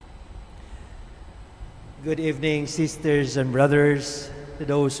Good evening, sisters and brothers, to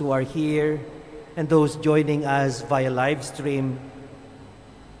those who are here and those joining us via live stream.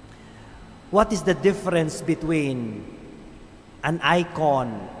 What is the difference between an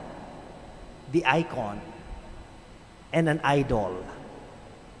icon, the icon, and an idol?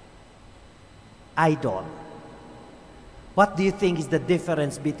 Idol. What do you think is the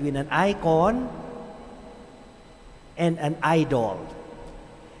difference between an icon and an idol?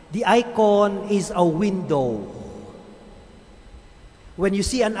 The icon is a window. When you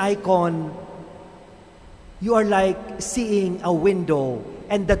see an icon, you are like seeing a window,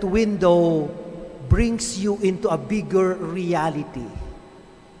 and that window brings you into a bigger reality.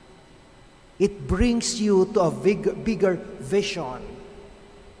 It brings you to a bigger vision.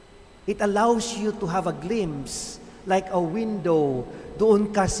 It allows you to have a glimpse, like a window,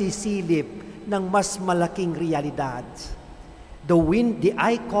 doon ka sisilip ng mas malaking realidad. The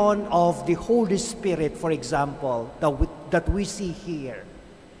icon of the Holy Spirit, for example, that we see here.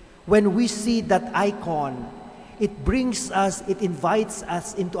 When we see that icon, it invites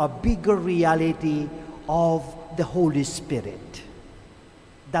us into a bigger reality of the Holy Spirit.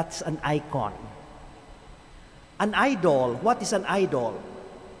 That's an icon. An idol, what is an idol?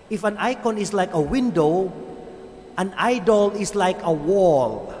 If an icon is like a window, an idol is like a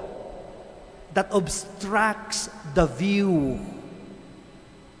wall that obstructs the view,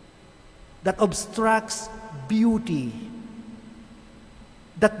 that obstructs beauty,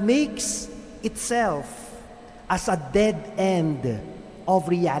 that makes itself as a dead end of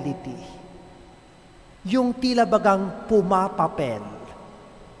reality. Yung tila bagang pumapapel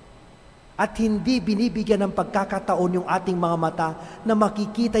at hindi binibigyan ng pagkakataon yung ating mga mata na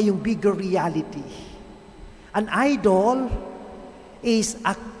makikita yung bigger reality. An idol is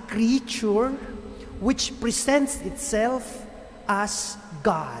a creature which presents itself as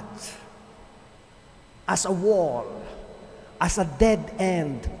God, as a wall, as a dead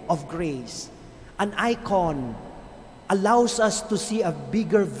end of grace. An icon allows us to see a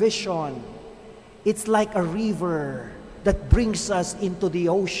bigger vision. It's like a river that brings us into the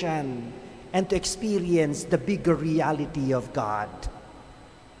ocean and to experience the bigger reality of God.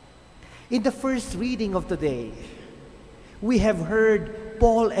 In the first reading of today, we have heard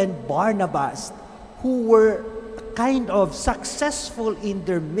Paul and Barnabas, who were kind of successful in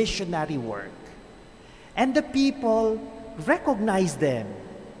their missionary work. And the people recognized them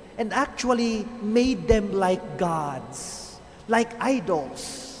and actually made them like gods, like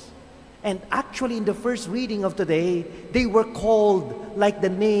idols. And actually in the first reading of today, they were called like the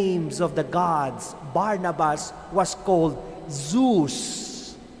names of the gods. Barnabas was called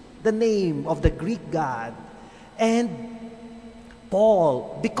Zeus, the name of the Greek god. And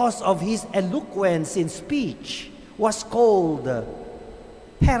Paul, because of his eloquence in speech, was called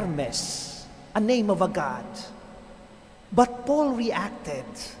Hermes, a name of a god. But Paul reacted,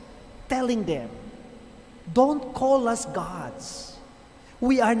 telling them, don't call us gods.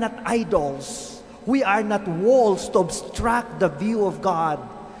 We are not idols. We are not walls to obstruct the view of God,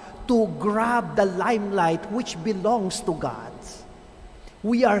 to grab the limelight which belongs to God.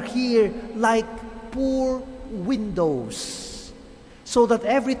 We are here like poor windows, so that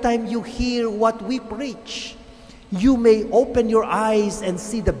every time you hear what we preach, you may open your eyes and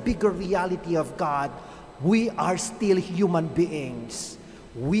see the bigger reality of God. We are still human beings.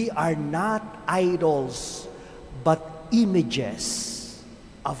 We are not idols, but images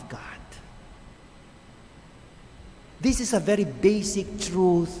of God. This is a very basic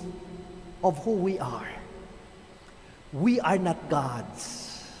truth of who we are. We are not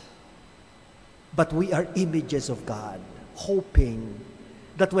gods, but we are images of God, hoping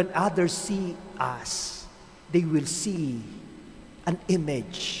that when others see us, they will see an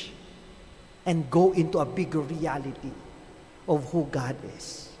image and go into a bigger reality of who God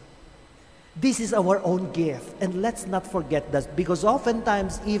is. This is our own gift, and let's not forget that, because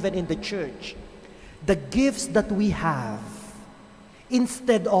oftentimes, even in the church, the gifts that we have,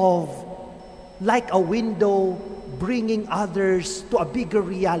 instead of like a window bringing others to a bigger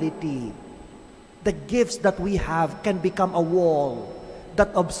reality, the gifts that we have can become a wall that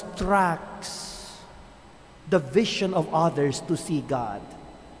obstructs the vision of others to see God.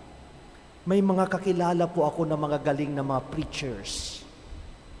 May mga kakilala po ako na mga galing na mga preachers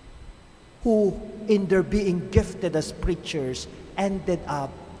who, in their being gifted as preachers, ended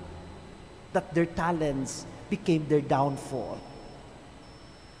up that their talents became their downfall.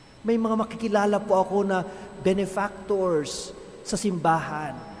 May mga makikilala po ako na benefactors sa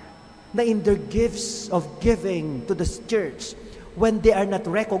simbahan na in their gifts of giving to the church, when they are not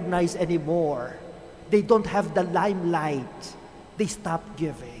recognized anymore, they don't have the limelight, they stop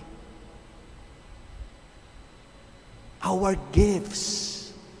giving. Our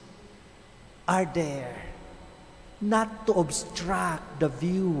gifts are there not to obstruct the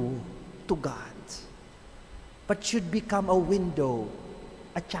view to God, but should become a window,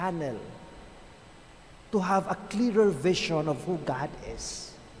 a channel, to have a clearer vision of who God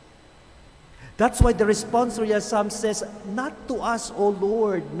is. That's why the responsorial psalm says, not to us, O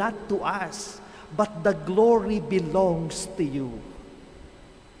Lord, not to us, but the glory belongs to you.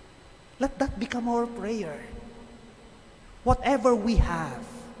 Let that become our prayer. Whatever we have,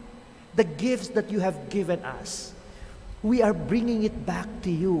 the gifts that you have given us, we are bringing it back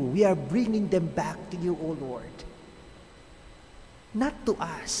to you. We are bringing them back to you, O Lord. Not to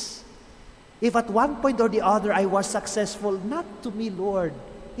us. If at one point or the other I was successful, not to me, Lord.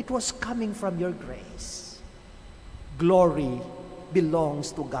 It was coming from your grace. Glory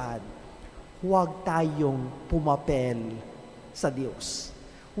belongs to God. Huwag tayong pumapel sa Diyos.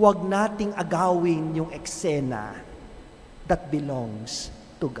 Huwag nating agawin yung eksena that belongs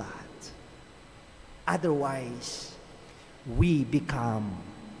to God. Otherwise, we become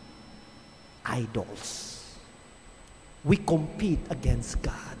idols. We compete against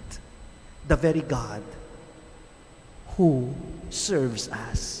God, the very God who serves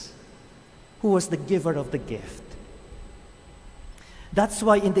us, who was the giver of the gift. That's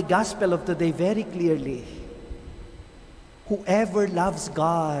why in the gospel of today, very clearly, whoever loves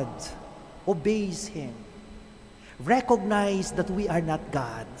God obeys Him. Recognize that we are not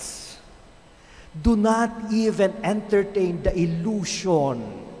gods. Do not even entertain the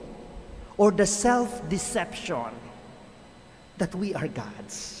illusion or the self-deception that we are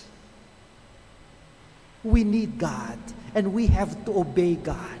gods. We need God, and we have to obey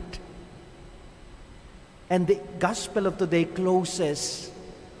God. And the gospel of today closes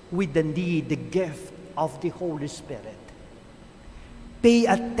with the need, the gift of the Holy Spirit. Pay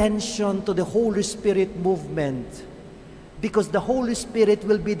attention to the Holy Spirit movement, because the Holy Spirit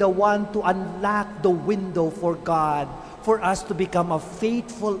will be the one to unlock the window for God, for us to become a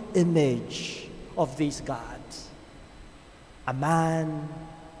faithful image of these gods. A man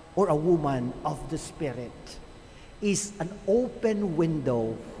or a woman of the Spirit is an open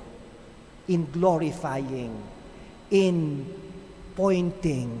window in glorifying, in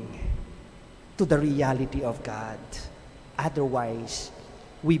pointing to the reality of God. Otherwise,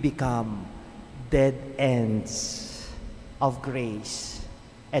 we become dead ends of grace,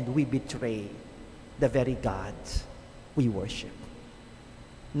 and we betray the very God we worship.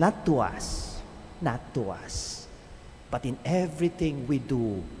 Not to us, but in everything we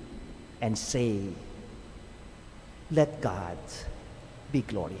do and say, let God be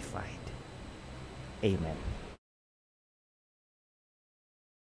glorified. Amen.